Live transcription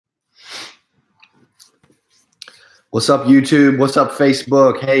What's up, YouTube? What's up,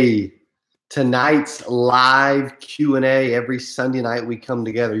 Facebook? Hey, tonight's live Q&A. Every Sunday night we come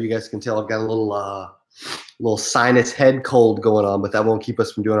together. You guys can tell I've got a little sinus head cold going on, but that won't keep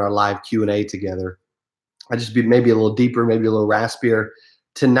us from doing our live Q&A together. I just be maybe a little deeper, maybe a little raspier.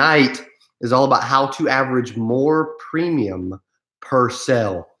 Tonight is all about how to average more premium per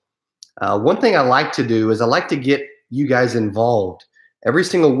sale. One thing I like to do is I like to get you guys involved. Every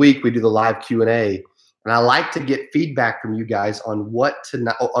single week we do the live Q&A. And I like to get feedback from you guys on what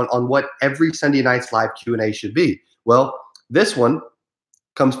every Sunday night's live Q&A should be. Well, this one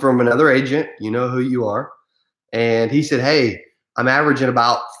comes from another agent. You know who you are. And he said, hey, I'm averaging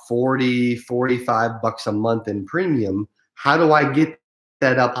about 40, 45 bucks a month in premium. How do I get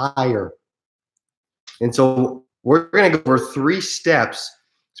that up higher? And so we're going to go over 3 steps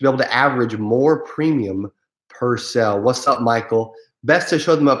to be able to average more premium per sale. What's up, Michael? Best to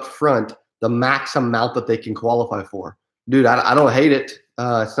show them up front the max amount that they can qualify for. Dude, I don't hate it.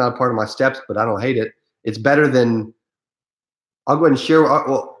 It's not a part of my steps, but I don't hate it. It's better than, I'll go ahead and share.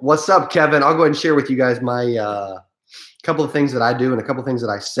 Well, what's up, Kevin? I'll go ahead and share with you guys my couple of things that I do and a couple of things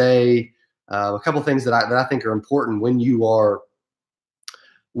that I say, a couple of things that I think are important when you are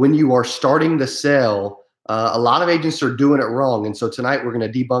starting to sell. A lot of agents are doing it wrong. And so tonight we're going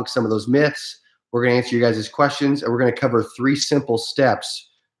to debunk some of those myths. We're going to answer you guys' questions, and we're going to cover 3 simple steps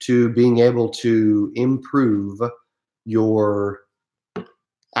to being able to improve your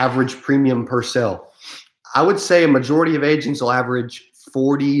average premium per sale. I would say a majority of agents will average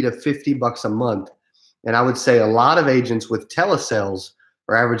 40 to 50 bucks a month. And I would say a lot of agents with telesales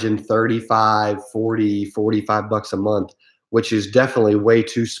are averaging 35, 40, 45 bucks a month, which is definitely way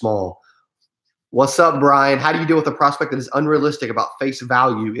too small. What's up, Brian? How do you deal with a prospect that is unrealistic about face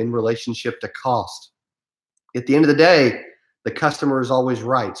value in relationship to cost? At the end of the day, the customer is always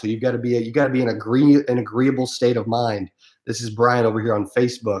right. So you've got to be in an agreeable state of mind. This is Brian over here on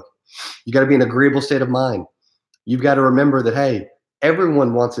Facebook. You got to be in an agreeable state of mind. You've got to remember that, hey,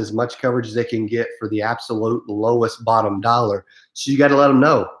 everyone wants as much coverage as they can get for the absolute lowest bottom dollar. So you got to let them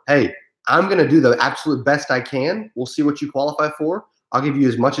know, hey, I'm going to do the absolute best I can. We'll see what you qualify for. I'll give you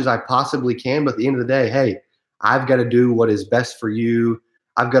as much as I possibly can. But at the end of the day, hey, I've got to do what is best for you.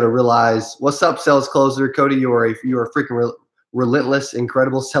 I've got to realize, what's up, sales closer? Cody, you're a freaking relentless,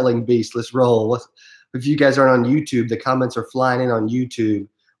 incredible selling beast. Let's roll. If you guys aren't on YouTube, the comments are flying in on YouTube.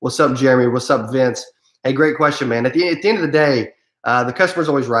 What's up, Jeremy? What's up, Vince? Hey, great question, man. At the end of the day, the customer's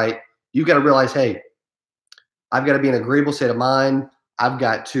always right. You've got to realize, hey, I've got to be in an agreeable state of mind. I've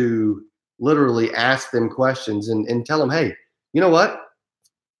got to literally ask them questions and tell them, hey, you know what?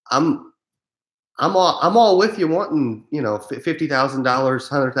 I'm all with you wanting, $50,000,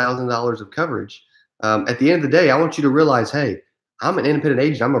 $100,000 of coverage. At the end of the day, I want you to realize, hey, I'm an independent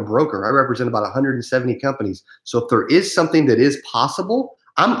agent. I'm a broker. I represent about 170 companies. So if there is something that is possible,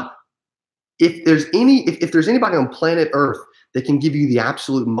 if there's anybody on planet Earth that can give you the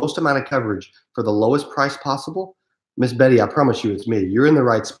absolute most amount of coverage for the lowest price possible, Miss Betty, I promise you it's me. You're in the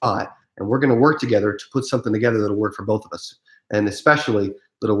right spot, and we're going to work together to put something together that'll work for both of us, and especially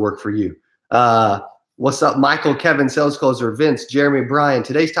that'll work for you. What's up, Michael, Kevin, sales closer, Vince, Jeremy, Brian?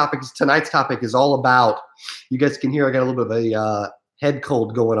 Tonight's topic is all about, you guys can hear I got a little bit of a head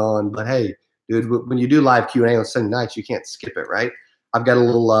cold going on, but hey, dude, when you do live Q&A on Sunday nights, you can't skip it, right? I've got a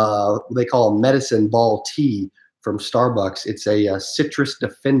little, what they call a medicine ball tea from Starbucks. It's a citrus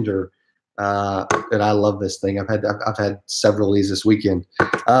defender, and I love this thing. I've had several of these this weekend.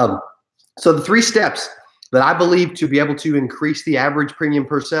 So the 3 steps that I believe to be able to increase the average premium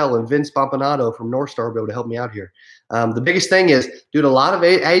per sale, and Vince Pompanato from North Star will be able to help me out here. The biggest thing is, dude, a lot of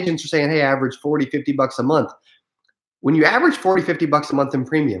agents are saying, hey, average 40, 50 bucks a month. When you average 40, 50 bucks a month in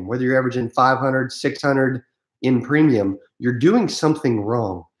premium, whether you're averaging 500, 600 in premium, you're doing something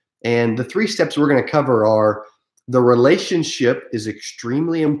wrong. And the 3 steps we're going to cover are, the relationship is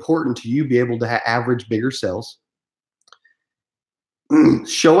extremely important to you be able to average bigger sales.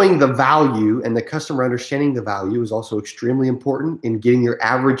 Showing the value and the customer understanding the value is also extremely important in getting your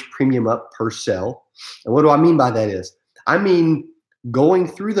average premium up per sale. And what do I mean by that is, I mean going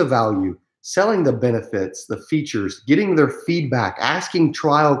through the value, selling the benefits, the features, getting their feedback, asking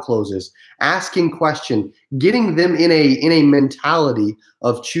trial closes, asking questions, getting them in a mentality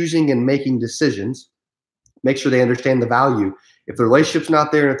of choosing and making decisions. Make sure they understand the value. If the relationship's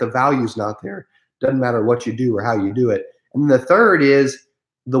not there and if the value's not there, doesn't matter what you do or how you do it. And the third is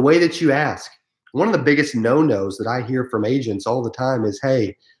the way that you ask. One of the biggest no-nos that I hear from agents all the time is,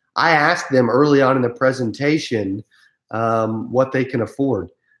 hey, I ask them early on in the presentation what they can afford.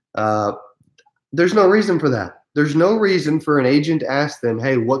 There's no reason for that. There's no reason for an agent to ask them,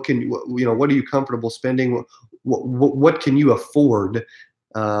 hey, what are you comfortable spending? what can you afford?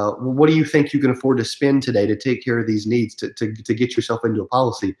 What do you think you can afford to spend today to take care of these needs, to get yourself into a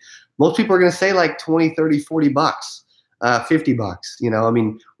policy? Most people are going to say like 20, 30, 40 bucks, $50. I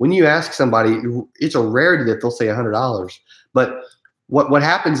mean, when you ask somebody, it's a rarity that they'll say $100. But what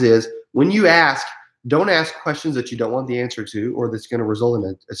happens is when you ask, don't ask questions that you don't want the answer to, or that's going to result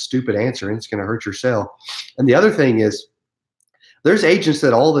in a stupid answer and it's going to hurt your sale. And the other thing is, there's agents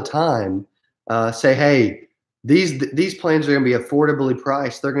that all the time say, hey, these plans are going to be affordably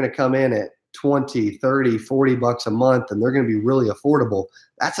priced. They're going to come in at 20, 30, 40 bucks a month, and they're going to be really affordable.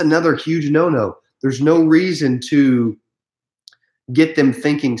 That's another huge no-no. There's no reason to get them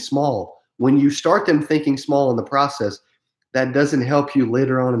thinking small. When you start them thinking small in the process, that doesn't help you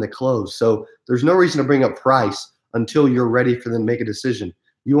later on in the close. So there's no reason to bring up price until you're ready for them to make a decision.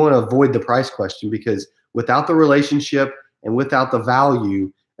 You want to avoid the price question, because without the relationship and without the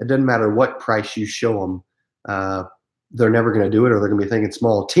value, it doesn't matter what price you show them. They're never going to do it, or they're going to be thinking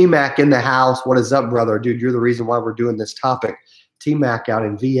small. T-Mac in the house. What is up, brother? Dude, you're the reason why we're doing this topic. T-Mac out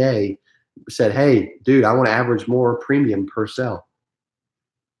in VA said, hey, dude, I want to average more premium per sale.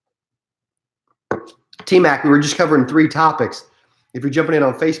 T-Mac, we were just covering 3 topics. If you're jumping in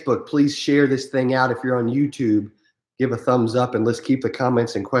on Facebook, please share this thing out. If you're on YouTube, give a thumbs up, and let's keep the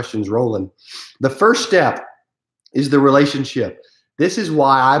comments and questions rolling. The first step is the relationship. This is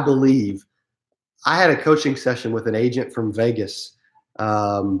why I believe I had a coaching session with an agent from Vegas.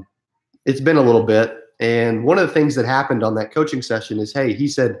 It's been a little bit. And one of the things that happened on that coaching session is, hey, he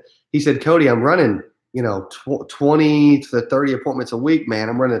said, Cody, I'm running, 20 to 30 appointments a week, man.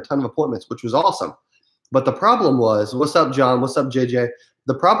 I'm running a ton of appointments, which was awesome. But the problem was, what's up, John? What's up, JJ?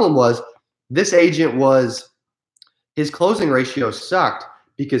 The problem was this agent his closing ratio sucked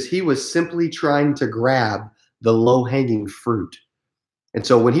because he was simply trying to grab the low-hanging fruit. And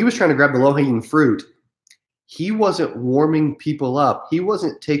so when he was trying to grab the low-hanging fruit, he wasn't warming people up. He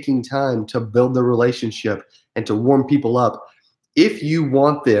wasn't taking time to build the relationship and to warm people up. If you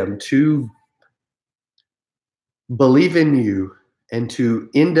want them to believe in you and to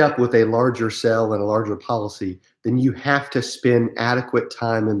end up with a larger sale and a larger policy, then you have to spend adequate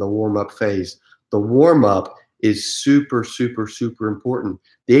time in the warm-up phase. The warm-up is super, super, super important.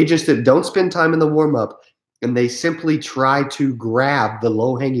 The agents that don't spend time in the warm-up and they simply try to grab the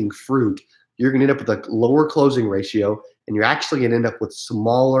low-hanging fruit, you're going to end up with a lower closing ratio, and you're actually going to end up with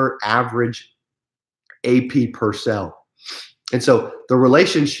smaller average AP per sale. And so the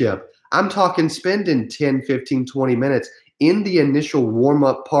relationship, I'm talking spending 10, 15, 20 minutes in the initial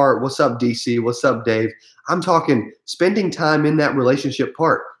warm-up part. What's up, DC? What's up, Dave? I'm talking spending time in that relationship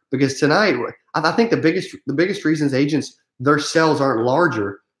part, because tonight, I think the biggest reasons agents, their sales aren't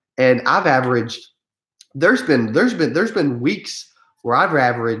larger, and I've averaged, there's been weeks where I've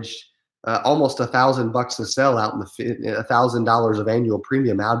averaged almost $1,000 a sell out in the $1,000 of annual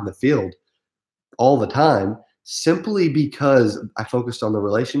premium out in the field all the time, simply because I focused on the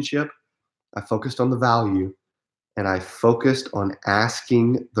relationship, I focused on the value, and I focused on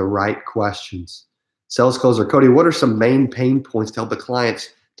asking the right questions. Sales closer, Cody, what are some main pain points to help the clients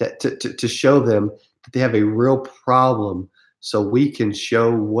to show them that they have a real problem so we can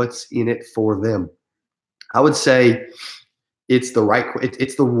show what's in it for them? I would say it's the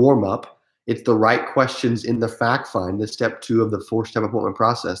warm up. It's the right questions in the fact find, the step 2 of the 4-step appointment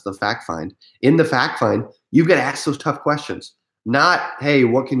process, the fact find. In the fact find, you've got to ask those tough questions. Not, hey,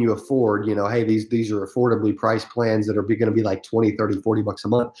 what can you afford? Hey, these are affordably priced plans that are going to be like 20, 30, 40 bucks a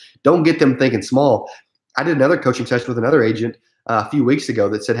month. Don't get them thinking small. I did another coaching session with another agent a few weeks ago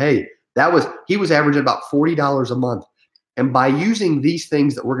that said, hey, he was averaging about $40 a month. And by using these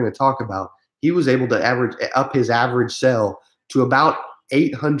things that we're going to talk about, he was able to average up his average sale to about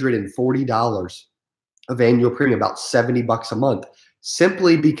 $840 of annual premium, about 70 bucks a month,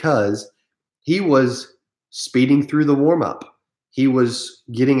 simply because he was speeding through the warm-up. He was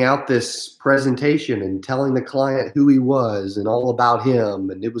getting out this presentation and telling the client who he was and all about him.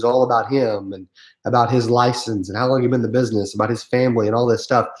 And it was all about him and about his license and how long he'd been in the business, about his family and all this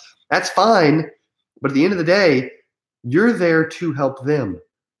stuff. That's fine. But at the end of the day, you're there to help them.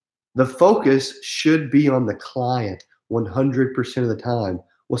 The focus should be on the client 100% of the time.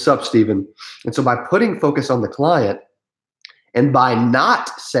 What's up, Stephen? And so by putting focus on the client and by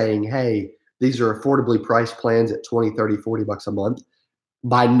not saying, hey, these are affordably priced plans at 20, 30, 40 bucks a month,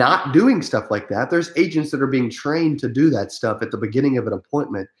 by not doing stuff like that, there's agents that are being trained to do that stuff at the beginning of an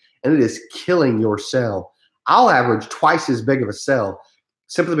appointment, and it is killing your sale. I'll average twice as big of a sale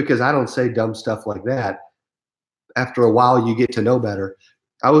simply because I don't say dumb stuff like that. After a while, you get to know better.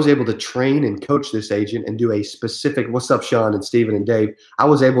 I was able to train and coach this agent and do a specific, what's up, Sean and Steven and Dave? I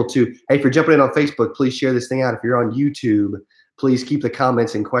was able to, hey, if you're jumping in on Facebook, please share this thing out. If you're on YouTube, please keep the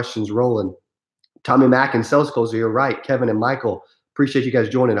comments and questions rolling. Tommy Mack and Sales Closer, you're right. Kevin and Michael, appreciate you guys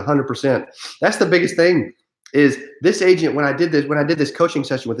joining 100%. That's the biggest thing is this agent, when I did this coaching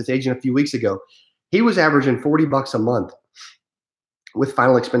session with this agent a few weeks ago, he was averaging $40 a month with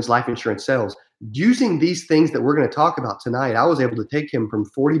final expense life insurance sales. Using these things that we're going to talk about tonight, I was able to take him from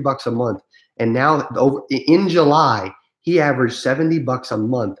 $40 a month. And now in July, he averaged $70 a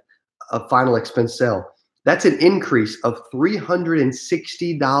month of final expense sale. That's an increase of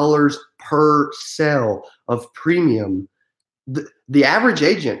 $360 per sale of premium. The average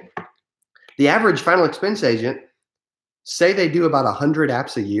agent, the average final expense agent, say they do about 100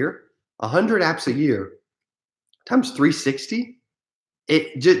 apps a year. 100 apps a year times 360.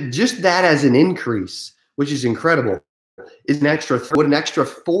 It just that as an increase, which is incredible, is an extra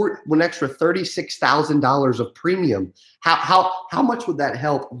 $36,000 of premium. How much would that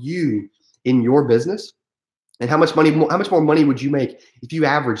help you in your business? And how much more money would you make if you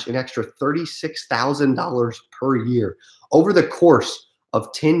averaged an extra $36,000 per year over the course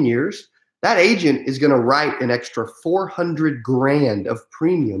of 10 years? That agent is going to write an extra $400,000 of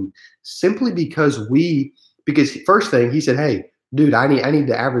premium simply because first thing he said, hey, dude, I need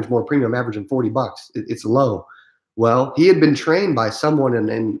to average more premium. I'm averaging $40. It's low. Well, he had been trained by someone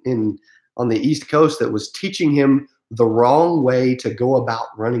on the East Coast that was teaching him the wrong way to go about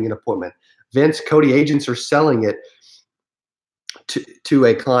running an appointment. Vince, Cody, agents are selling it to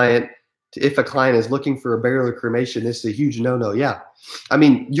a client. If a client is looking for a burial or cremation, this is a huge no-no. Yeah. I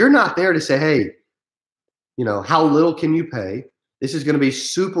mean, you're not there to say, hey, how little can you pay? This is going to be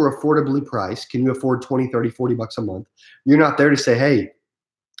super affordably priced. Can you afford $20, $30, $40 a month? You're not there to say, hey,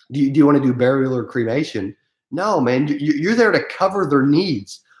 do you want to do burial or cremation? No, man, you're there to cover their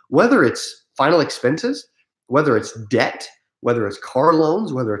needs, whether it's final expenses, whether it's debt, whether it's car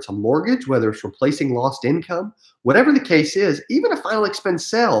loans, whether it's a mortgage, whether it's replacing lost income, whatever the case is, even a final expense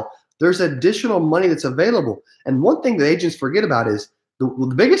sale, there's additional money that's available. And one thing that agents forget about is,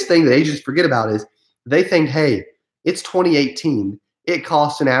 the biggest thing that agents forget about is they think, hey, it's 2018. It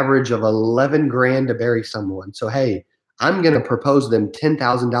costs an average of $11,000 to bury someone. So, hey, I'm going to propose them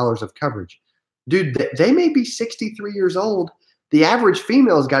 $10,000 of coverage. Dude, they may be 63 years old. The average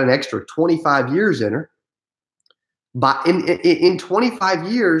female's got an extra 25 years in her. But in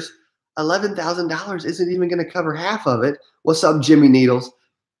 25 years, $11,000 isn't even going to cover half of it. What's up, Jimmy Needles?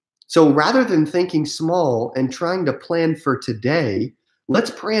 So rather than thinking small and trying to plan for today,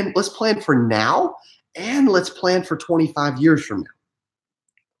 let's plan for now, and let's plan for 25 years from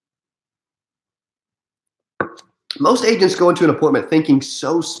now. Most agents go into an appointment thinking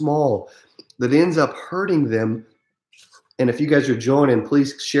so small that it ends up hurting them. And if you guys are joining,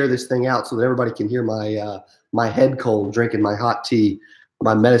 please share this thing out so that everybody can hear my head cold, drinking my hot tea,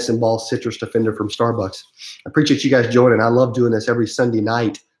 my Medicine Ball Citrus Defender from Starbucks. I appreciate you guys joining. I love doing this every Sunday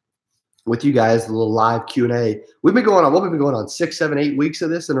night with you guys, the little live Q&A. We've been going on 6, 7, 8 weeks of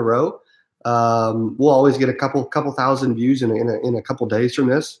this in a row. We'll always get a couple thousand views in a couple days from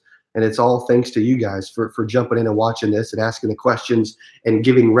this. And it's all thanks to you guys for jumping in and watching this and asking the questions and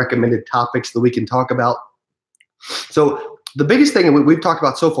giving recommended topics that we can talk about. So the biggest thing we've talked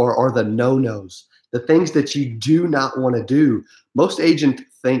about so far are the no-nos, the things that you do not want to do. Most agents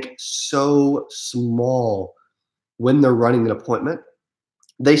think so small when they're running an appointment.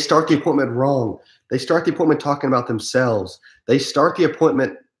 They start the appointment wrong. They start the appointment talking about themselves. They start the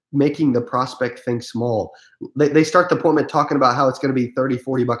appointment making the prospect think small. They start the appointment talking about how it's going to be $30,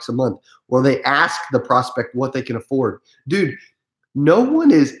 $40 a month, or they ask the prospect what they can afford. Dude, no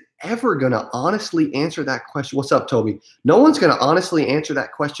one is ever going to honestly answer that question. What's up, Toby? No one's going to honestly answer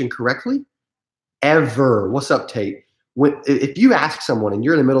that question correctly, ever. What's up, Tate? If you ask someone and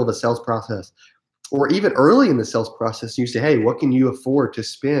you're in the middle of a sales process, or even early in the sales process, you say, hey, what can you afford to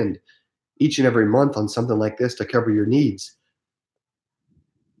spend each and every month on something like this to cover your needs?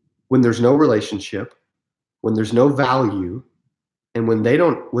 When there's no relationship, when there's no value, and when they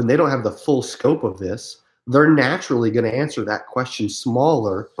don't have the full scope of this, they're naturally going to answer that question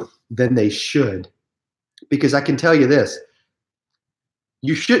smaller than they should. Because I can tell you this,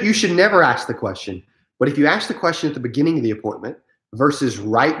 you should never ask the question. But if you ask the question at the beginning of the appointment versus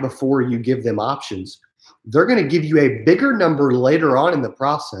right before you give them options, they're going to give you a bigger number later on in the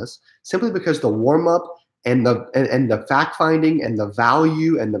process, simply because the warm-up and the fact finding and the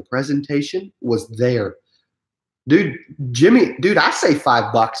value and the presentation was there. Dude, Jimmy, I say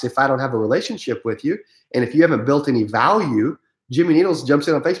 $5 if I don't have a relationship with you. And if you haven't built any value, Jimmy Needles jumps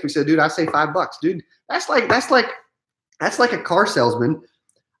in on Facebook and said, dude, I say $5. Dude, that's like a car salesman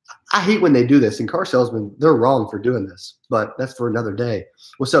I hate when they do this, and car salesmen, they're wrong for doing this, but that's for another day.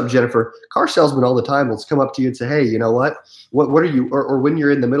 What's up, Jennifer? Car salesmen all the time will come up to you and say, hey, you know what are you, or when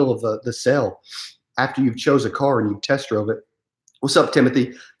you're in the middle of the sale, after you've chose a car and you've test drove it. What's up,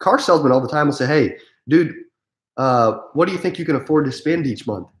 Timothy? Car salesmen all the time will say, hey, dude, what do you think you can afford to spend each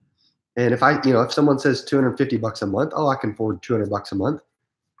month? And if someone says $250 a month, oh, I can afford $200 a month.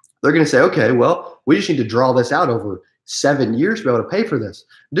 They're going to say, okay, well, we just need to draw this out over 7 years to be able to pay for this.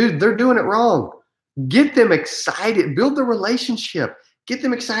 Dude, they're doing it wrong. Get them excited. Build the relationship. Get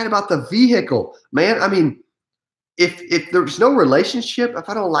them excited about the vehicle. Man, I mean, if there's no relationship, if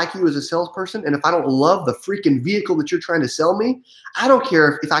I don't like you as a salesperson, and if I don't love the freaking vehicle that you're trying to sell me, I don't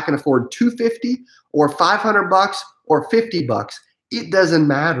care if I can afford $250 or $500 or $50. It doesn't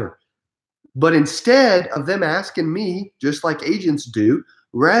matter. But instead of them asking me, just like agents do,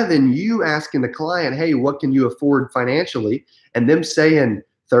 rather than you asking the client, hey, what can you afford financially, and them saying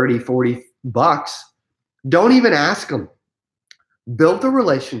 30, 40 bucks, don't even ask them. Build the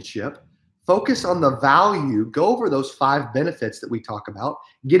relationship, focus on the value, go over those 5 benefits that we talk about,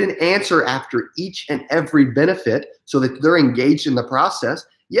 get an answer after each and every benefit so that they're engaged in the process.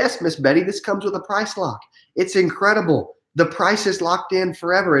 Yes, Miss Betty, this comes with a price lock. It's incredible. The price is locked in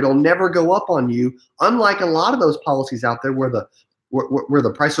forever. It'll never go up on you, unlike a lot of those policies out there where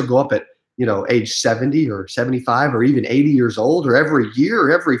the price will go up at age 70 or 75 or even 80 years old, or every year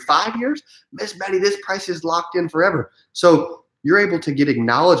or every 5 years. Miss Betty, this price is locked in forever. So you're able to get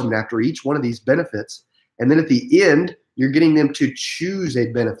acknowledgement after each one of these benefits. And then at the end, you're getting them to choose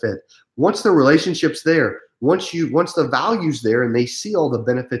a benefit. Once the relationship's there, once the value's there and they see all the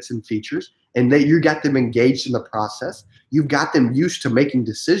benefits and features, and you got them engaged in the process, you've got them used to making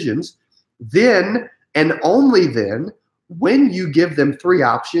decisions, then and only then, when you give them 3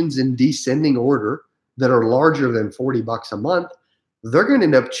 options in descending order that are larger than $40 a month, they're going to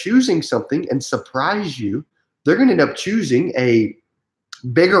end up choosing something and surprise you. They're going to end up choosing a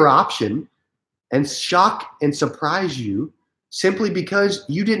bigger option and shock and surprise you simply because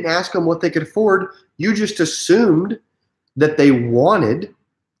you didn't ask them what they could afford. You just assumed that they wanted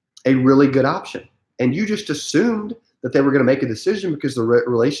a really good option. And you just assumed that they were going to make a decision because the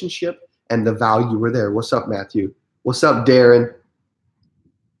relationship and the value were there. What's up, Matthew? What's up, Darren?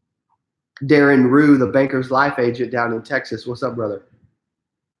 Darren Rue, the Bankers Life agent down in Texas. What's up, brother?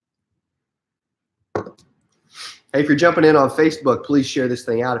 Hey, if you're jumping in on Facebook, please share this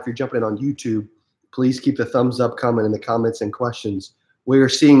thing out. If you're jumping in on YouTube, please keep the thumbs up coming in the comments and questions. We are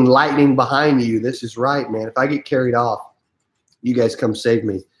seeing lightning behind you. This is right, man. If I get carried off, you guys come save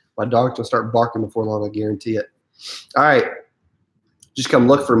me. My dog's going to start barking before long, I guarantee it. All right. Just come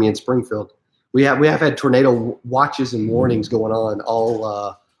look for me in Springfield. We have had tornado watches and warnings going on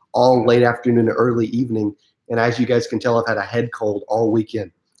all late afternoon and early evening. And as you guys can tell, I've had a head cold all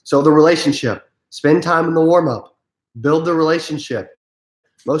weekend. So the relationship, spend time in the warm-up, build the relationship.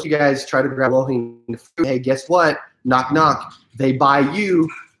 Most of you guys try to grab low-hanging fruit. Hey, guess what? Knock, knock. They buy you.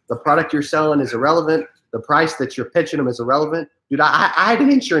 The product you're selling is irrelevant. The price that you're pitching them is irrelevant. Dude, I had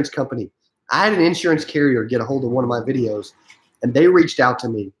an insurance company. I had an insurance carrier get a hold of one of my videos, and they reached out to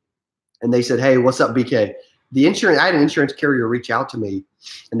me. And they said, hey, what's up, BK? I had an insurance carrier reach out to me,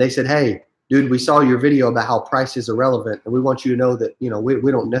 and they said, hey, dude, we saw your video about how price is irrelevant, and we want you to know that,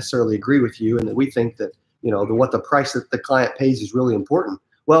 we don't necessarily agree with you, and that we think that, what the price that the client pays is really important.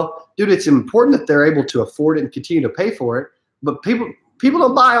 Well, dude, it's important that they're able to afford it and continue to pay for it, but people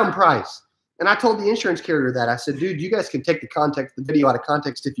don't buy on price. And I told the insurance carrier that. I said, dude, you guys can take the video out of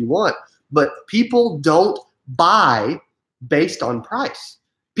context if you want, but people don't buy based on price.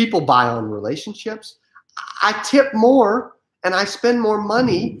 People buy on relationships. I tip more and I spend more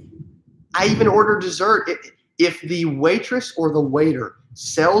money. I even order dessert. If the waitress or the waiter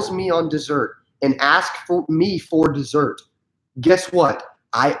sells me on dessert and asks me for dessert, guess what?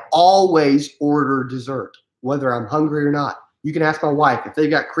 I always order dessert, whether I'm hungry or not. You can ask my wife if they've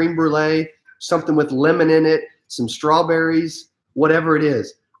got creme brulee, something with lemon in it, some strawberries, whatever it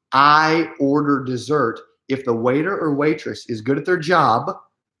is. I order dessert. If the waiter or waitress is good at their job,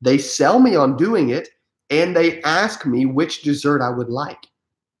 they sell me on doing it, and they ask me which dessert I would like.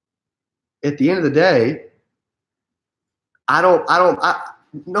 At the end of the day,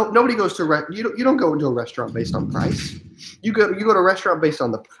 nobody goes to you don't go into a restaurant based on price. You go to a restaurant based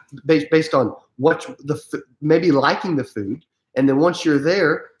on what maybe liking the food, and then once you're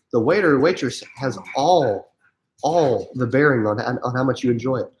there, the waiter or waitress has all the bearing on how much you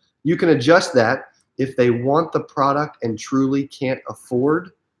enjoy it. You can adjust that if they want the product and truly can't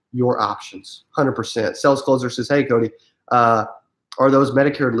afford your options. 100%. Sales Closer says, hey, Cody, are those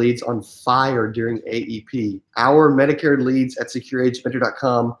Medicare leads on fire during AEP? Our Medicare leads at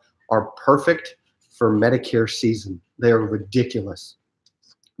secureagementor.com are perfect for Medicare season. They are ridiculous.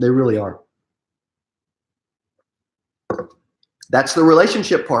 They really are. That's the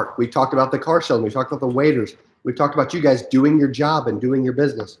relationship part. We talked about the car salesman. We talked about the waiters. We talked about you guys doing your job and doing your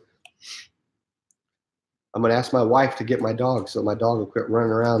business. I'm going to ask my wife to get my dog so my dog will quit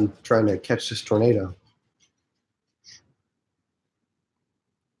running around trying to catch this tornado.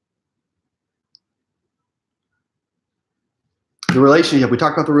 The relationship. We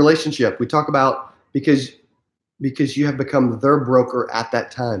talk about the relationship. We talk about because you have become their broker at that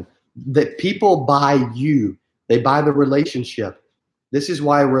time. That people buy you. They buy the relationship. This is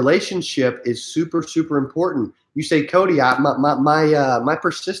why a relationship is super, super important. You say, Cody, my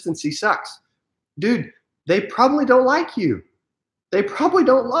persistency sucks. Dude, they probably don't like you. They probably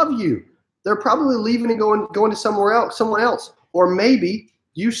don't love you. They're probably leaving and going to someone else. Or maybe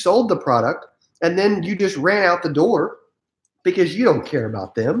you sold the product and then you just ran out the door because you don't care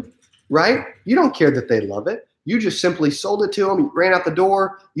about them, right? You don't care that they love it. You just simply sold it to them. You ran out the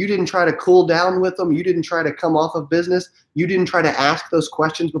door. You didn't try to cool down with them. You didn't try to come off of business. You didn't try to ask those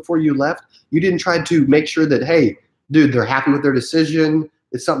questions before you left. You didn't try to make sure that, hey, dude, they're happy with their decision.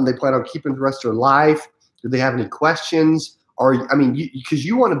 It's something they plan on keeping the rest of their life. Do they have any questions? Because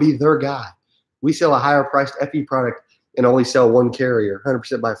you want to be their guy. We sell a higher priced FE product and only sell one carrier,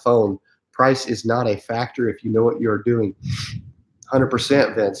 100% by phone. Price is not a factor if you know what you're doing.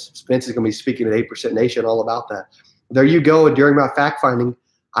 100%, Vince. Vince is going to be speaking at 8% Nation all about that. There you go. During my fact finding,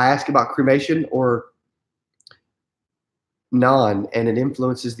 I ask about cremation or non, and it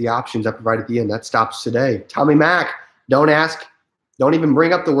influences the options I provide at the end. That stops today. Tommy Mack, don't ask. Don't even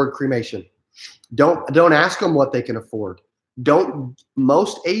bring up the word cremation. Don't ask them what they can afford.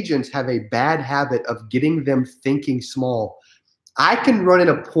 Most agents have a bad habit of getting them thinking small. I can run an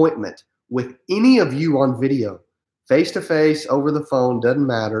appointment with any of you on video, face-to-face, over the phone, doesn't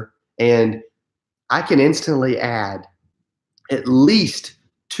matter, and I can instantly add at least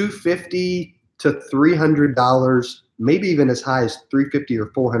 $250 to $300, maybe even as high as $350 or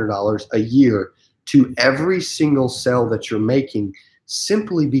 $400 a year to every single sale that you're making,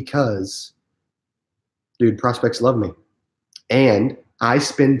 simply because, dude, prospects love me. And I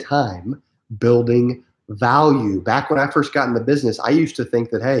spend time building value. Back when I first got in the business, I used to think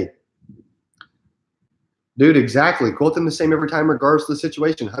that, hey, dude, exactly. Quote them the same every time, regardless of the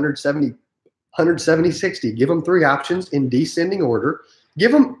situation. 170, 60. Give them 3 options in descending order.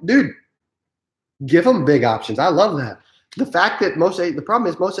 Give them big options. I love that. The fact that the problem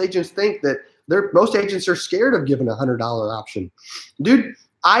is most agents think that most agents are scared of giving a $100 option. Dude,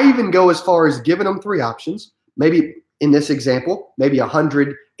 I even go as far as giving them 3 options. Maybe in this example, maybe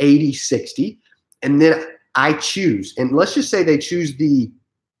 180, 60. And then I choose. And let's just say they choose the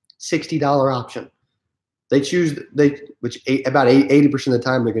 $60 option. Which about 80% of the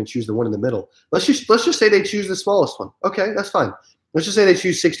time they're going to choose the one in the middle. Let's just say they choose the smallest one. Okay, that's fine. Let's just say they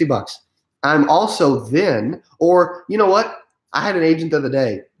choose $60. I'm also then, or you know what? I had an agent the other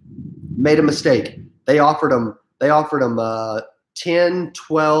day, made a mistake. They offered them 10,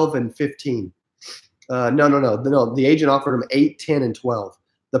 12, and 15. No. The agent offered them 8, 10, and 12.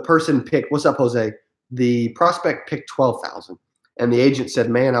 The person picked, what's up, Jose? The prospect picked 12,000. And the agent said,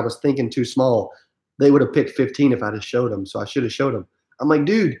 man, I was thinking too small. They would have picked 15 if I'd have showed them. So I should have showed them. I'm like,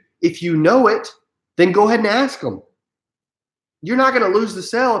 dude, if you know it, then go ahead and ask them. You're not going to lose the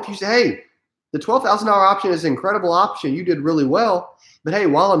sale if you say, hey, the $12,000 option is an incredible option. You did really well. But hey,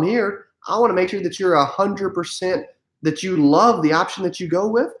 while I'm here, I want to make sure that you're 100% that you love the option that you go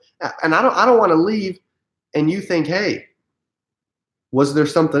with. And I don't want to leave and you think, hey, was there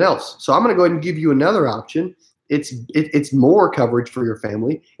something else? So I'm going to go ahead and give you another option. It's more coverage for your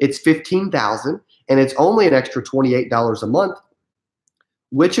family. It's $15,000 and it's only an extra $28 a month.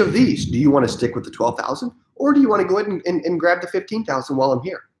 Which of these do you want to stick with the $12,000, or do you want to go ahead and grab the $15,000 while I'm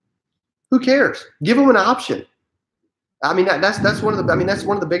here? Who cares? Give them an option. I mean, that's one of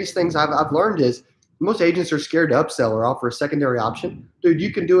the biggest things I've learned is most agents are scared to upsell or offer a secondary option. Dude,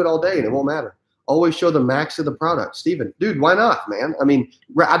 you can do it all day and it won't matter. Always show the max of the product. Steven, dude, why not, man? I mean,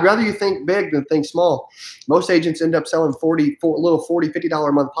 I'd rather you think big than think small. Most agents end up selling little $40, $50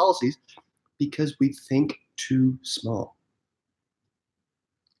 a month policies because we think too small.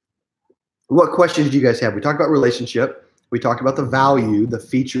 What questions do you guys have? We talked about relationship. We talked about the value, the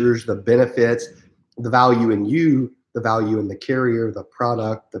features, the benefits, the value in you, the value in the carrier, the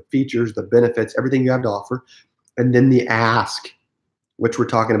product, the features, the benefits, everything you have to offer. And then the ask, which we're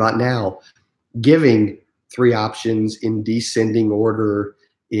talking about now. Giving 3 options in descending order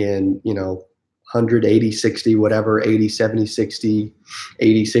in, 100, 80, 60, whatever, 80, 70, 60,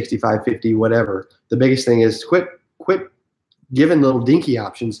 80, 65, 50, whatever. The biggest thing is quit giving little dinky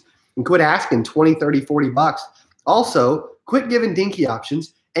options. and quit asking 20, 30, 40 bucks. Also, quit giving dinky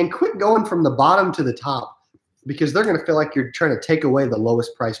options and quit going from the bottom to the top, because they're going to feel like you're trying to take away the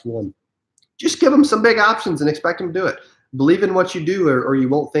lowest priced one. Just give them some big options and expect them to do it. Believe in what you do, or you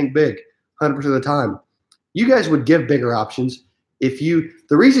won't think big 100% of the time. You guys would give bigger options the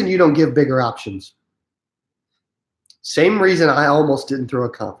reason you don't give bigger options, same reason I almost didn't throw a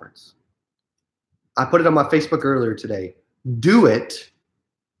conference. I put it on my Facebook earlier today. Do it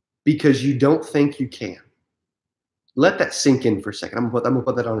because you don't think you can. Let that sink in for a second. I'm gonna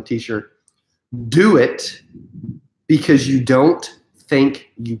put that on a t-shirt. Do it because you don't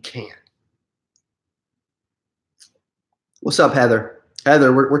think you can. What's up, Heather?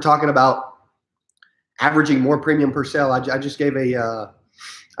 Heather, we're talking about averaging more premium per sale. I just gave a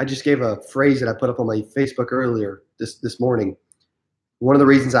phrase that I put up on my Facebook earlier this morning. One of the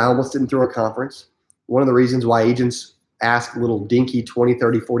reasons I almost didn't throw a conference. One of the reasons why agents ask little dinky $20,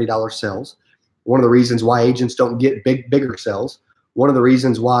 $30, $40 sales. One of the reasons why agents don't get bigger sales. One of the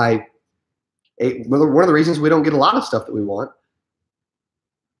reasons why we don't get a lot of stuff that we want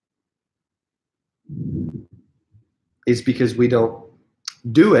is because we don't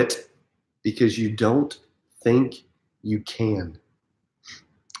do it because you don't think you can.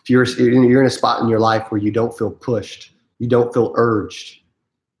 If you're in a spot in your life where you don't feel pushed, you don't feel urged,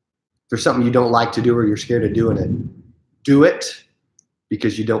 if there's something you don't like to do or you're scared of doing it, do it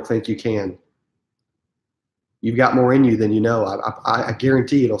because you don't think you can. You've got more in you than you know. I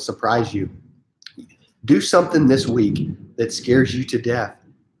guarantee it'll surprise you. Do something this week that scares you to death.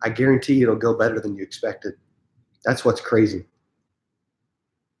 I guarantee it'll go better than you expected. That's what's crazy.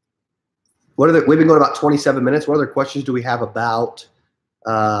 We've been going about 27 minutes. What other questions do we have about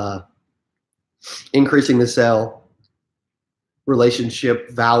increasing the sale,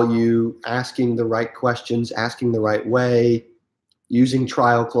 relationship value, asking the right questions, asking the right way, using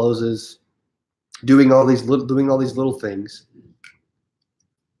trial closes, doing all these little things?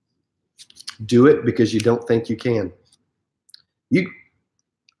 Do it because you don't think you can.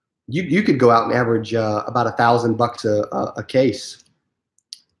 You could go out and average about $1,000 a case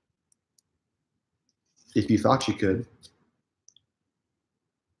if you thought you could.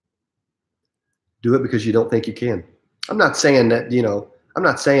 Do it because you don't think you can. I'm not saying that, I'm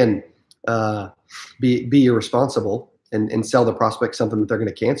not saying be irresponsible and sell the prospect something that they're going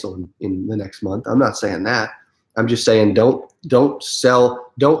to cancel in the next month. I'm not saying that. I'm just saying don't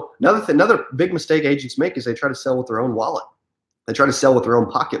sell. Another big mistake agents make is they try to sell with their own wallet. They try to sell with their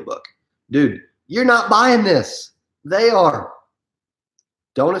own pocketbook. Dude, you're not buying this. They are.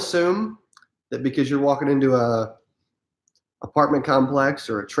 Don't assume that because you're walking into a apartment complex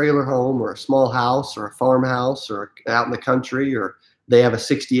or a trailer home or a small house or a farmhouse or out in the country, or they have a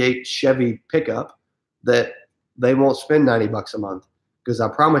 68 Chevy pickup, that they won't spend $90 a month. Because I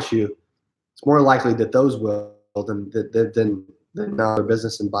promise you, it's more likely that those will than not their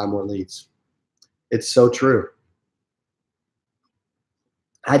business and buy more leads. It's so true.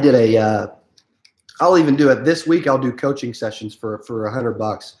 I did I'll even do it this week. I'll do coaching sessions for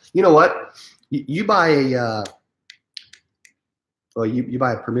 $100. You know what? You buy you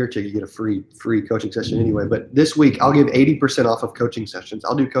buy a Premier ticket, you get a free coaching session anyway. But this week I'll give 80% off of coaching sessions.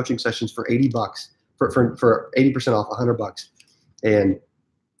 I'll do coaching sessions for $80 for 80% off $100, and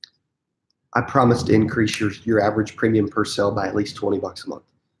I promise to increase your average premium per sale by at least $20 a month.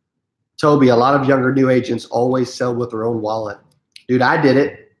 Toby, a lot of younger new agents always sell with their own wallet. Dude, I did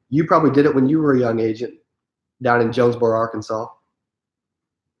it. You probably did it when you were a young agent down in Jonesboro, Arkansas.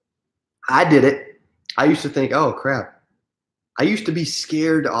 I did it. I used to think, oh crap. I used to be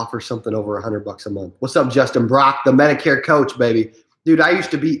scared to offer something over $100 a month. What's up, Justin Brock, the Medicare coach, baby? Dude, I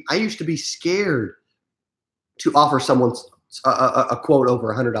used to be scared to offer someone a quote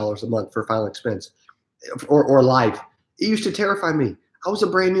over $100 a month for final expense or life. It used to terrify me. I was a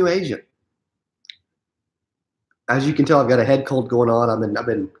brand new agent. As you can tell, I've got a head cold going on. I've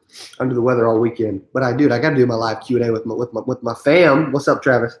been under the weather all weekend. But I got to do my live Q&A with my fam. What's up,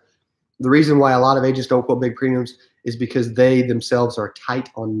 Travis? The reason why a lot of agents don't quote big premiums is because they themselves are tight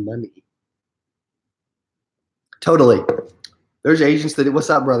on money. Totally. There's agents that, what's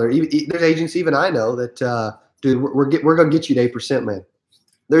up, brother? There's agents even I know that, dude, we're going to get you to 8%, man.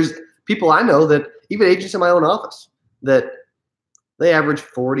 There's people I know that, even agents in my own office, that they average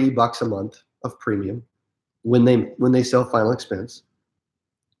 $40 a month of premium when they sell final expense.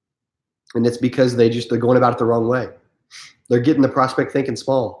 And it's because they're going about it the wrong way. They're getting the prospect thinking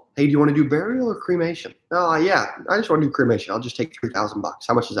small. Hey, do you want to do burial or cremation? Oh, yeah, I just want to do cremation. I'll just take $3,000.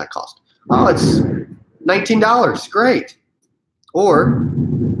 How much does that cost? Oh, it's $19. Great. Or,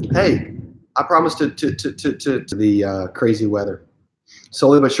 hey, I promise to the crazy weather.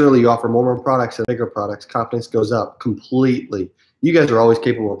 Slowly but surely, you offer more and more products and bigger products. Confidence goes up completely. You guys are always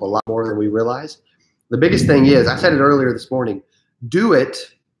capable of a lot more than we realize. The biggest thing is, I said it earlier this morning, do it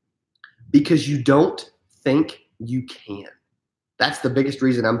because you don't think you can. That's the biggest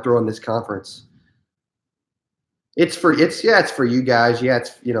reason I'm throwing this conference. It's for you guys. Yeah,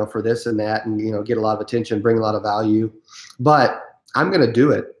 it's, you know, for this and that, and, you know, get a lot of attention, bring a lot of value. But I'm going to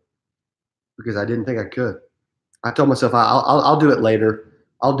do it because I didn't think I could. I told myself I'll do it later.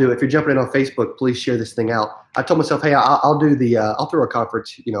 I'll do it. If you're jumping in on Facebook, please share this thing out. I told myself, hey, I'll throw a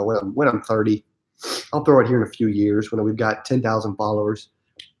conference, you know, when I'm 30. I'll throw it here in a few years when we've got 10,000 followers.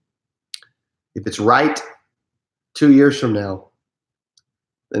 If it's right 2 years from now,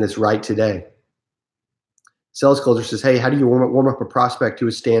 then it's right today. Sales culture says, hey, how do you warm up a prospect who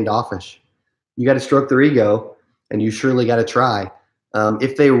is standoffish? You got to stroke their ego, and you surely got to try.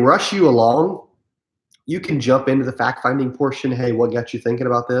 If they rush you along, you can jump into the fact-finding portion. Hey, what got you thinking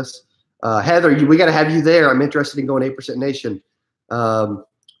about this? Heather, we got to have you there. I'm interested in going 8% Nation.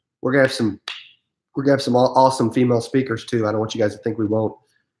 We're gonna have some awesome female speakers too. I don't want you guys to think we won't,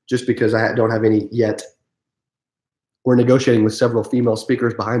 just because I don't have any yet. We're negotiating with several female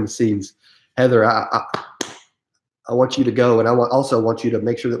speakers behind the scenes. Heather, I want you to go, and I also want you to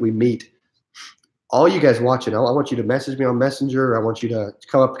make sure that we meet. All you guys watching, I want you to message me on Messenger. I want you to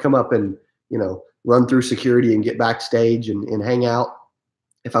come up and, you know, run through security and get backstage and hang out.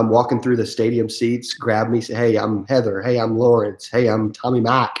 If I'm walking through the stadium seats, grab me, say, hey, I'm Heather. Hey, I'm Lawrence. Hey, I'm Tommy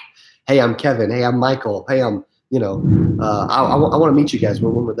Mack. Hey, I'm Kevin. Hey, I'm Michael. Hey, I'm, you know, I want to meet you guys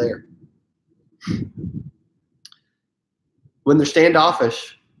when we're there. When they're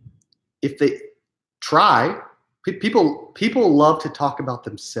standoffish, if they try, people love to talk about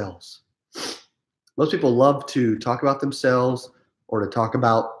themselves. Most people love to talk about themselves or to talk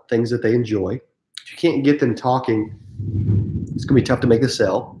about things that they enjoy. If you can't get them talking, it's gonna be tough to make a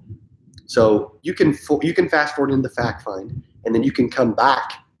sell. So you can fast forward into fact find, and then you can come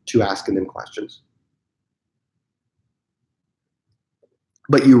back to asking them questions.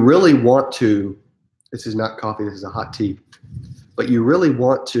 But you really want to, this is not coffee, this is a hot tea, but you really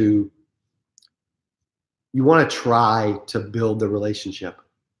want to, try to build the relationship,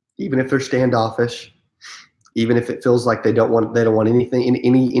 even if they're standoffish, even if it feels like they don't want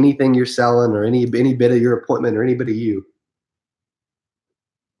anything you're selling or any bit of your appointment or any bit of you.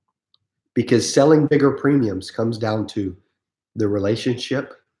 Because selling bigger premiums comes down to the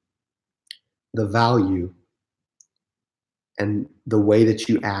relationship, the value, and the way that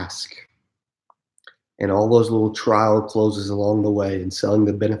you ask, and all those little trial closes along the way, and selling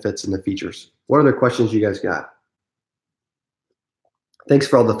the benefits and the features. What other questions you guys got? Thanks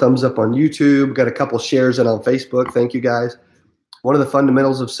for all the thumbs up on YouTube. Got a couple shares in on Facebook. Thank you guys. One of the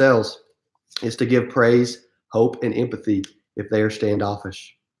fundamentals of sales is to give praise, hope, and empathy if they are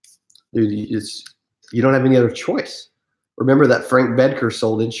standoffish. Dude, you don't have any other choice. Remember that Frank Bedker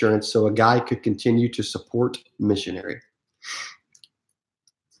sold insurance so a guy could continue to support missionary.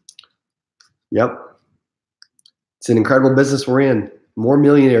 Yep. It's an incredible business we're in. More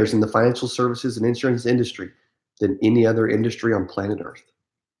millionaires in the financial services and insurance industry than any other industry on planet Earth.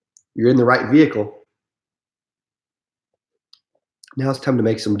 You're in the right vehicle. Now it's time to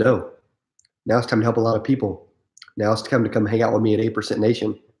make some dough. Now it's time to help a lot of people. Now it's time to come hang out with me at 8%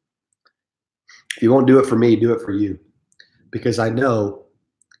 Nation. If you won't do it for me, do it for you. Because I know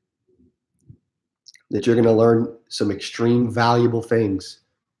that you're going to learn some extreme valuable things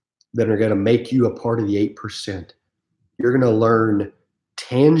that are going to make you a part of the 8%. You're going to learn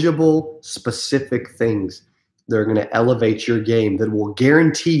tangible, specific things that are going to elevate your game, that will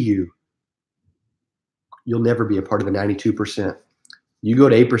guarantee you'll never be a part of the 92%. You go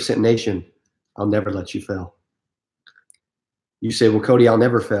to 8% Nation, I'll never let you fail. You say, well, Cody, I'll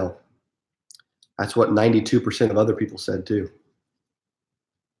never fail. That's what 92% of other people said too.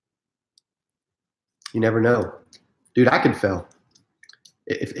 You never know. Dude, I could fail.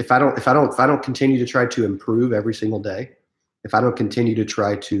 If I don't continue to try to improve every single day, if I don't continue to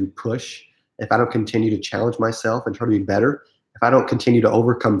try to push, if I don't continue to challenge myself and try to be better, if I don't continue to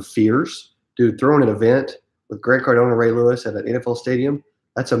overcome fears, dude, throwing an event with Grant Cardone and Ray Lewis at an NFL stadium,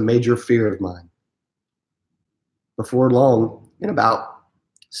 that's a major fear of mine. Before long, in about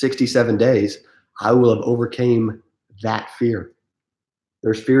 67 days, I will have overcame that fear.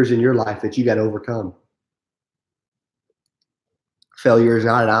 There's fears in your life that you got to overcome. Failure is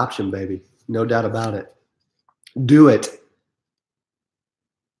not an option, baby. No doubt about it. Do it.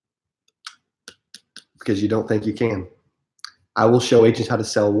 Because you don't think you can. I will show agents how to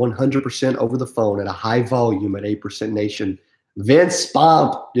sell 100% over the phone at a high volume at 8% Nation. Vince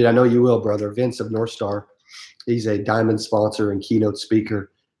Spomp, dude, I know you will, brother. Vince of North Star. He's a diamond sponsor and keynote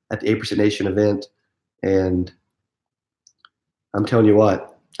speaker at the 8% Nation event. And I'm telling you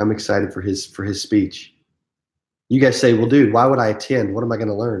what, I'm excited for his speech. You guys say, well, dude, why would I attend? What am I going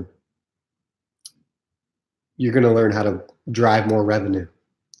to learn? You're going to learn how to drive more revenue.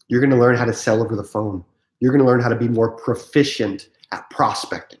 You're going to learn how to sell over the phone. You're going to learn how to be more proficient at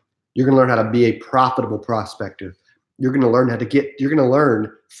prospecting. You're going to learn how to be a profitable prospector. You're going to learn you're going to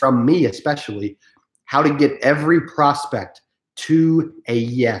learn from me, especially, how to get every prospect to a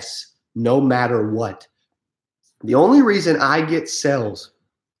yes, no matter what. The only reason I get sales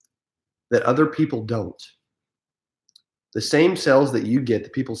that other people don't, the same sales that you get, the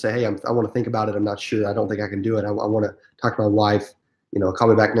people say, hey, I want to think about it. I'm not sure. I don't think I can do it. I want to talk to my wife. Call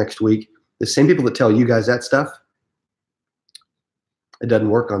me back next week. The same people that tell you guys that stuff, it doesn't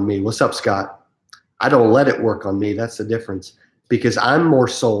work on me. What's up, Scott? I don't let it work on me. That's the difference, because I'm more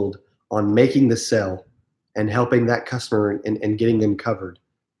sold on making the sale and helping that customer and getting them covered.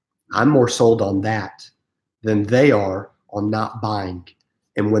 I'm more sold on that than they are on not buying.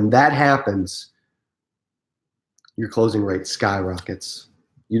 And when that happens, your closing rate skyrockets.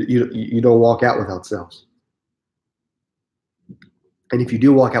 You don't walk out without sales. And if you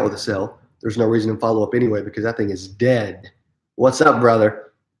do walk out with a sale, there's no reason to follow up anyway, because that thing is dead. What's up,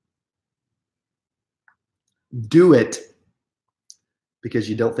 brother? Do it because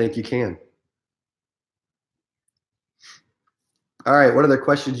you don't think you can. All right, what other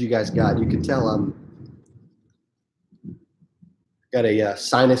questions you guys got? You can tell I'm got a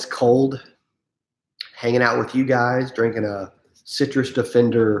sinus cold, hanging out with you guys, drinking a Citrus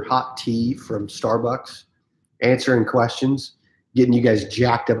Defender hot tea from Starbucks, answering questions, getting you guys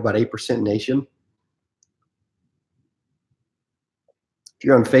jacked up about 8% Nation. If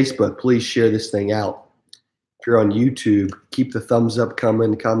you're on Facebook, please share this thing out. If you're on YouTube, keep the thumbs up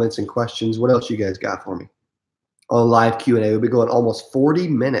coming, comments and questions. What else you guys got for me? On live Q&A, we'll be going almost 40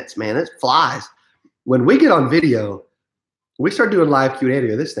 minutes, man. It flies. When we get on video, we start doing live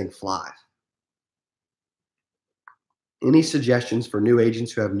Q&A, this thing flies. Any suggestions for new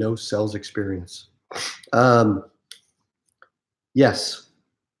agents who have no sales experience? Yes.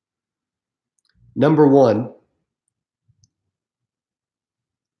 Number one,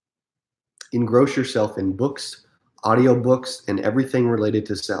 engross yourself in books, audiobooks, and everything related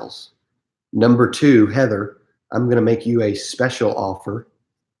to sales. Number two, Heather, I'm going to make you a special offer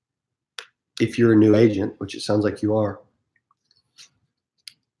if you're a new agent, which it sounds like you are.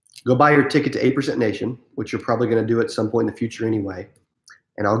 Go buy your ticket to 8% Nation, which you're probably going to do at some point in the future anyway,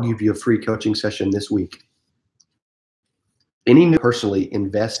 and I'll give you a free coaching session this week. Any new personally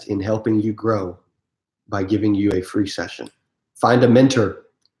invest in helping you grow by giving you a free session. Find a mentor.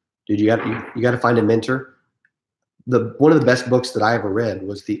 Dude, you got to find a mentor. One of the best books that I ever read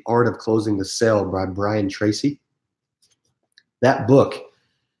was The Art of Closing the Sale by Brian Tracy. That book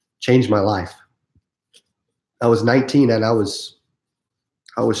changed my life. I was 19 and I was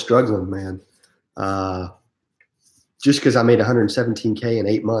struggling, man. Just because I made $117K in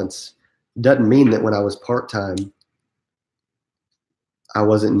 8 months doesn't mean that when I was part-time, I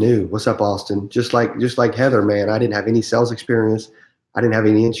wasn't new. What's up, Austin? Just like Heather, man, I didn't have any sales experience. I didn't have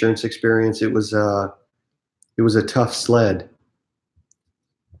any insurance experience. It was a tough sled.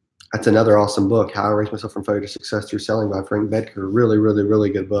 That's another awesome book, How I Raised Myself from Failure to Success Through Selling by Frank Bedker. Really, really, really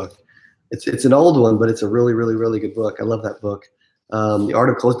good book. It's an old one, but it's a really, really, really good book. I love that book. The Art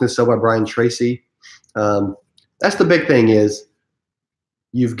of Closing the Sale by Brian Tracy. That's the big thing is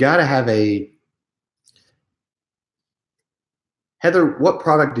you've got to have Heather, what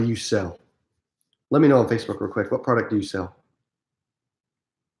product do you sell? Let me know on Facebook real quick. What product do you sell?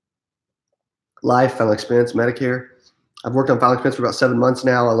 Life, final expense, Medicare. I've worked on final expense for about 7 months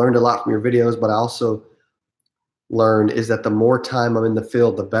now. I learned a lot from your videos, but I also learned is that the more time I'm in the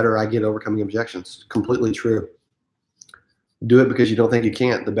field, the better I get overcoming objections. Completely true. Do it because you don't think you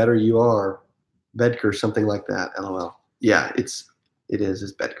can't. The better you are. Bedker, something like that. LOL. Yeah, it is.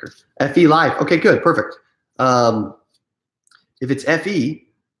 It's Bedker. FE Life. Okay, good. Perfect. If it's FE,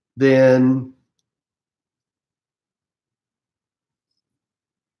 then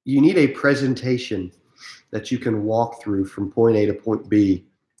you need a presentation that you can walk through from point A to point B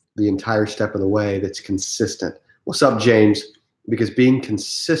the entire step of the way that's consistent. What's up, James? Because being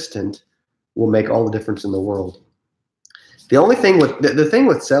consistent will make all the difference in the world. The thing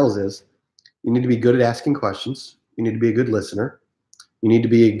with sales is you need to be good at asking questions. You need to be a good listener. You need to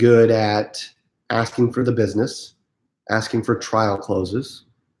be good at asking for the business, asking for trial closes.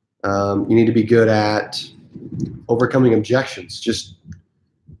 You need to be good at overcoming objections. Just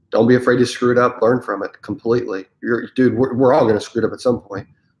don't be afraid to screw it up. Learn from it completely. Dude, we're all going to screw it up at some point.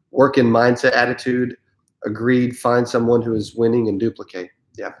 Work in mindset, attitude, Agreed. Find someone who is winning and duplicate.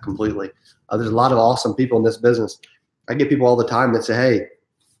 Yeah, completely. There's a lot of awesome people in this business. I get people all the time that say, hey,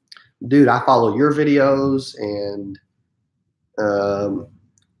 dude, I follow your videos and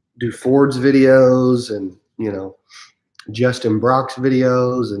do Ford's videos and, Justin Brock's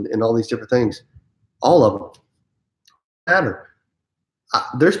videos and all these different things. All of them matter.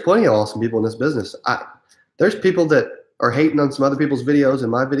 There's plenty of awesome people in this business. There's people that are hating on some other people's videos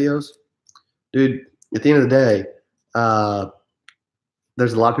and my videos. Dude, at the end of the day,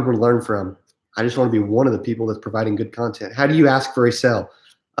 there's a lot of people to learn from. I just want to be one of the people that's providing good content. How do you ask for a sale?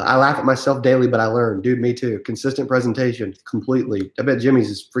 I laugh at myself daily, but I learn. Dude, me too. Consistent presentation, completely. I bet Jimmy's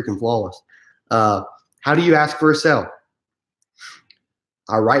is freaking flawless. How do you ask for a sale?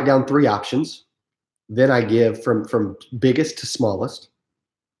 I write down 3 options. Then I give from biggest to smallest.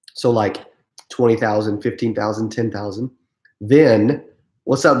 So like 20,000, 15,000, 10,000. Then,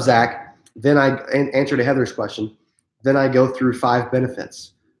 what's up, Zach? Then I answer to Heather's question. Then I go through 5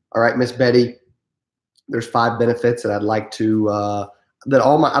 benefits. All right, Miss Betty, there's 5 benefits that I'd like to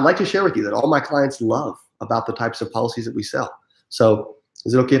I'd like to share with you that all my clients love about the types of policies that we sell. So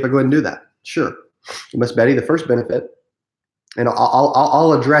is it okay if I go ahead and do that? Sure. Miss Betty, the first benefit, and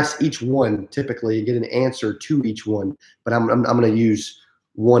I'll address each one typically and get an answer to each one, but I'm going to use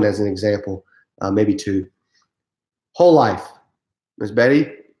one as an example, maybe 2. Whole life. Miss Betty,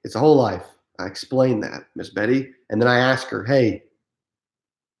 it's a whole life. I explain that, Miss Betty, and then I ask her, hey,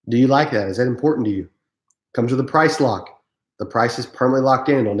 do you like that? Is that important to you? Comes with a price lock. The price is permanently locked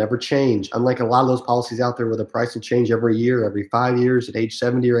in. It'll never change. Unlike a lot of those policies out there where the price will change every year, every 5 years, at age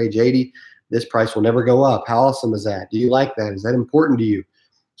 70 or age 80, this price will never go up. How awesome is that? Do you like that? Is that important to you?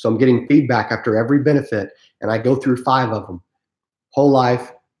 So I'm getting feedback after every benefit, and I go through 5 of them. Whole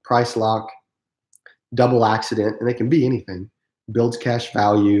life, price lock, double accident, and it can be anything, builds cash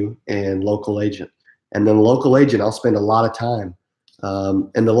value, and local agent. And then local agent, I'll spend a lot of time.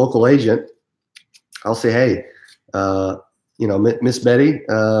 And the local agent, I'll say, hey, Miss Betty,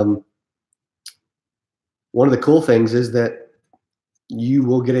 one of the cool things is that you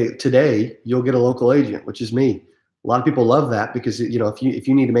will you'll get a local agent, which is me. A lot of people love that because, if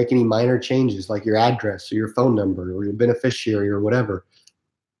you need to make any minor changes like your address or your phone number or your beneficiary or whatever,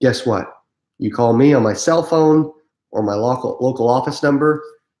 guess what? You call me on my cell phone or my local office number,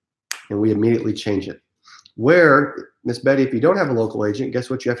 and we immediately change it. Where, Miss Betty, if you don't have a local agent, guess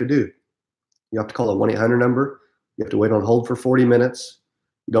what you have to do? You have to call a 1-800 number. You have to wait on hold for 40 minutes.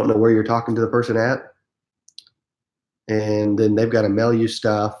 You don't know where you're talking to the person at. And then they've got to mail you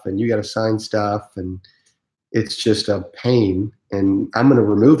stuff and you got to sign stuff. And it's just a pain. And I'm going to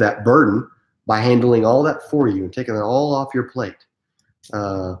remove that burden by handling all that for you and taking it all off your plate.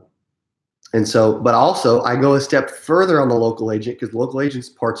 But also I go a step further on the local agent because the local agent's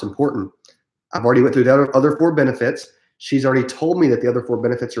part's important. I've already went through the other 4 benefits. She's already told me that the other 4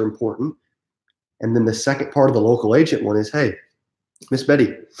 benefits are important. And then the second part of the local agent one is, hey, Miss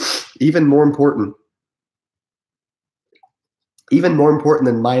Betty, even more important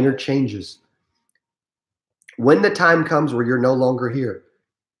than minor changes. When the time comes where you're no longer here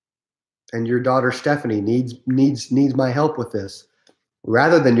and your daughter Stephanie needs my help with this,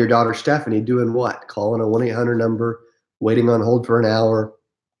 rather than your daughter Stephanie doing what? Calling a 1-800 number, waiting on hold for an hour,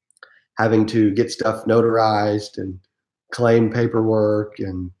 having to get stuff notarized and claim paperwork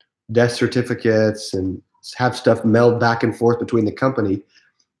and death certificates and have stuff mailed back and forth between the company.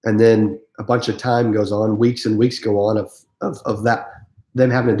 And then a bunch of time goes on, weeks and weeks go on of that, them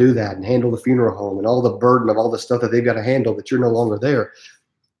having to do that and handle the funeral home and all the burden of all the stuff that they've got to handle that you're no longer there.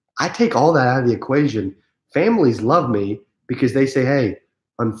 I take all that out of the equation. Families love me because they say, hey,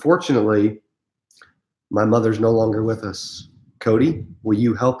 unfortunately, my mother's no longer with us. Cody, will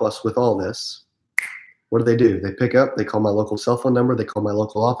you help us with all this? What do? They pick up, they call my local cell phone number, they call my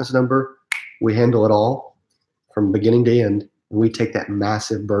local office number. We handle it all from beginning to end, and we take that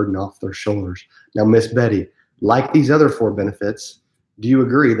massive burden off their shoulders. Now, Miss Betty, like these other 4 benefits, do you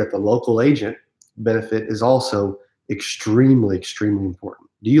agree that the local agent benefit is also extremely, extremely important?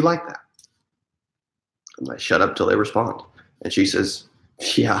 Do you like that? And I shut up till they respond. And she says,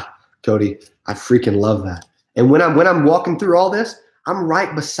 yeah, Cody, I freaking love that. And when I'm walking through all this, I'm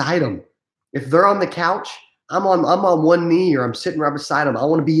right beside them. If they're on the couch, I'm on one knee or I'm sitting right beside them. I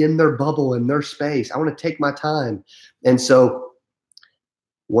want to be in their bubble, in their space. I want to take my time. And so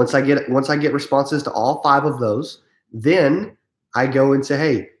once I get responses to all 5 of those, then I go and say,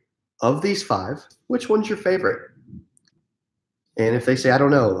 hey, of these 5, which one's your favorite? And if they say, I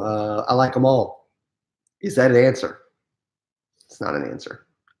don't know, I like them all. Is that an answer? It's not an answer.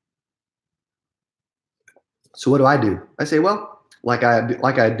 So what do? I say, well, like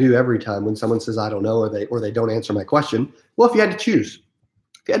I do every time when someone says I don't know, or they don't answer my question. Well, if you had to choose,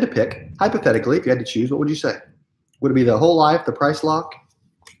 if you had to pick, hypothetically, if you had to choose, what would you say? Would it be the whole life, the price lock,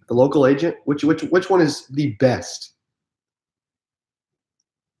 the local agent? Which one is the best?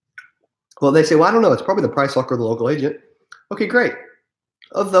 Well, they say, well, I don't know. It's probably the price lock or the local agent. Okay, great.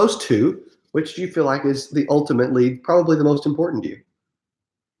 Of those two, which do you feel like is ultimately probably the most important to you?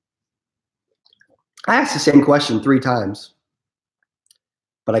 I asked the same question 3 times,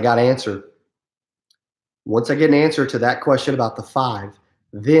 but I got an answer. Once I get an answer to that question about the 5,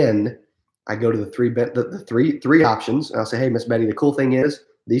 then I go to the three options, and I'll say, hey, Miss Betty, the cool thing is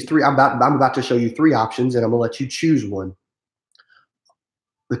these 3. I'm about to show you 3 options, and I'm gonna let you choose one.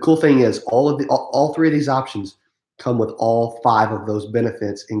 The cool thing is all 3 of these options come with all 5 of those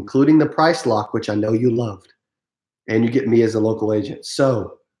benefits, including the price lock, which I know you loved, and you get me as a local agent.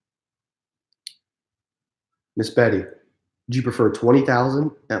 So, Miss Betty, do you prefer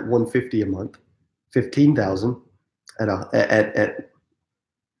 20,000 at 150 a month, 15,000 at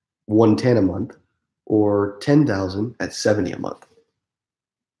 110 a month, or 10,000 at 70 a month?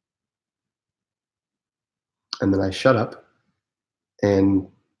 And then I shut up, and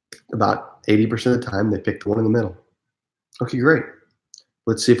about 80% of the time they pick the one in the middle. Okay, great.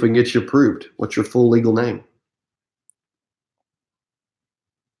 Let's see if we can get you approved. What's your full legal name?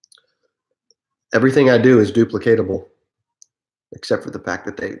 Everything I do is duplicatable, except for the fact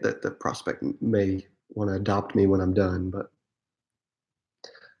that the prospect may want to adopt me when I'm done. But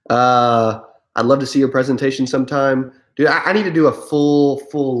I'd love to see your presentation sometime, dude. I need to do a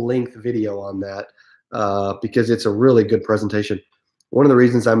full length video on that because it's a really good presentation. One of the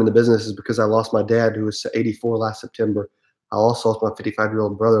reasons I'm in the business is because I lost my dad, who was 84 last September. I also lost my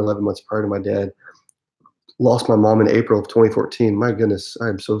 55-year-old brother 11 months prior to my dad. Lost my mom in April of 2014. My goodness, I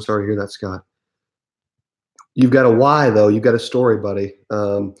am so sorry to hear that, Scott. You've got a why, though. You've got a story, buddy.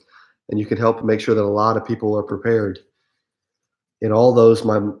 And you can help make sure that a lot of people are prepared. In all those,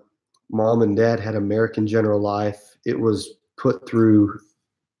 my mom and dad had American General Life. It was put through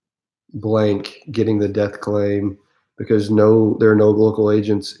blank getting the death claim because there are no local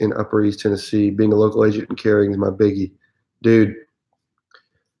agents in Upper East Tennessee. Being a local agent in Caring is my biggie. Dude,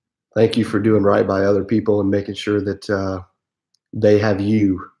 thank you for doing right by other people and making sure that they have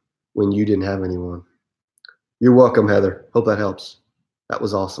you when you didn't have anyone. You're welcome, Heather. Hope that helps. That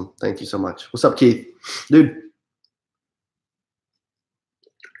was awesome. Thank you so much. What's up, Keith? Dude.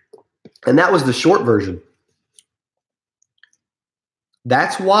 And that was the short version.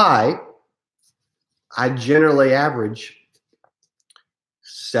 That's why I generally average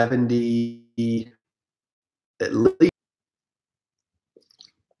 70 at least,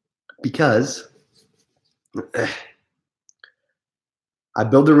 because I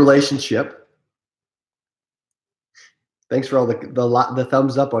build a relationship. Thanks for all the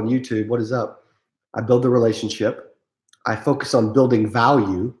thumbs up on YouTube. What is up? I build a relationship. I focus on building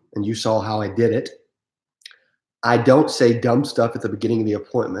value, and you saw how I did it. I don't say dumb stuff at the beginning of the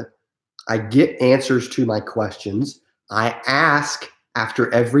appointment. I get answers to my questions. I ask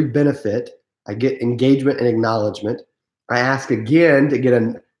after every benefit. I get engagement and acknowledgement. I ask again to get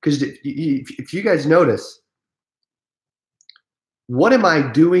because if you guys notice, what am I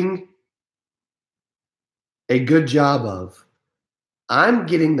doing a good job of? I'm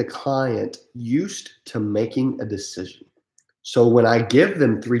getting the client used to making a decision. So when I give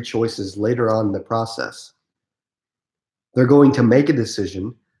them 3 choices later on in the process, they're going to make a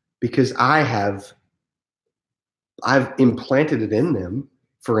decision because I've implanted it in them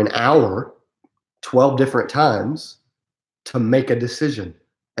for an hour, 12 different times to make a decision.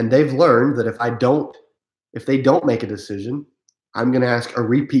 And they've learned that if they don't make a decision, I'm going to ask a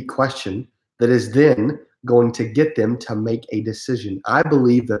repeat question that is then going to get them to make a decision. I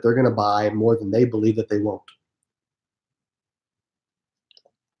believe that they're going to buy more than they believe that they won't.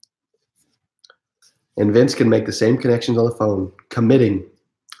 And Vince can make the same connections on the phone. Committing.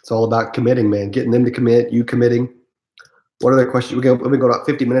 It's all about committing, man. Getting them to commit, you committing. What other questions? We've been going about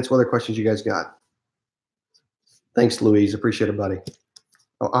 50 minutes. What other questions you guys got? Thanks, Louise. Appreciate it, buddy.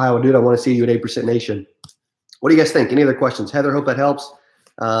 Oh, Iowa, dude, I want to see you at 8% Nation. What do you guys think? Any other questions? Heather, hope that helps.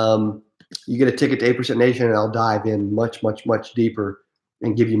 You get a ticket to 8% Nation, and I'll dive in much, much, much deeper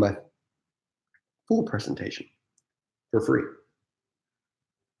and give you my full presentation for free.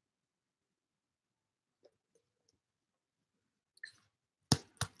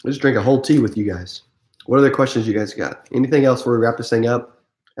 I'll just drink a whole tea with you guys. What other questions you guys got? Anything else before we wrap this thing up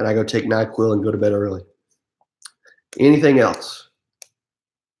and I go take NyQuil and go to bed early? Anything else?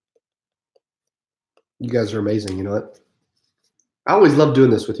 You guys are amazing. You know what? I always love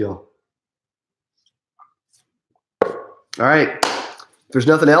doing this with y'all. All right. If there's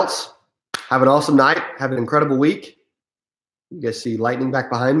nothing else, have an awesome night. Have an incredible week. You guys see lightning back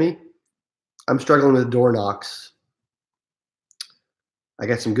behind me? I'm struggling with door knocks. I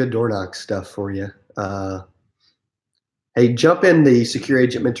got some good door knock stuff for you. Hey, jump in the Secure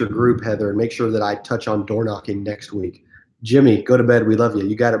Agent Mentor group, Heather, and make sure that I touch on door knocking next week. Jimmy, go to bed. We love you.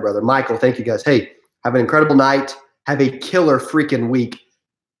 You got it, brother. Michael, thank you guys. Hey, have an incredible night. Have a killer freaking week.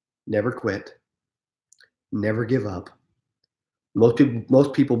 Never quit. Never give up.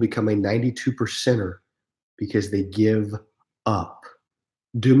 Most people become a 92%er because they give up.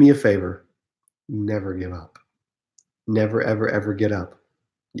 Do me a favor. Never give up. Never, ever, ever get up.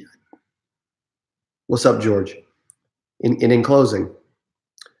 What's up, George? In closing,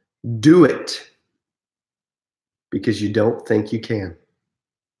 do it because you don't think you can.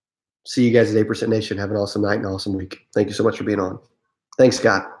 See you guys at 8% Nation. Have an awesome night and an awesome week. Thank you so much for being on. Thanks,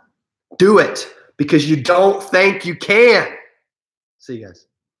 Scott. Do it because you don't think you can. See you guys.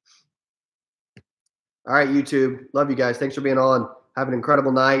 All right, YouTube. Love you guys. Thanks for being on. Have an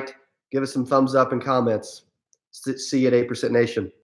incredible night. Give us some thumbs up and comments. See you at 8% Nation.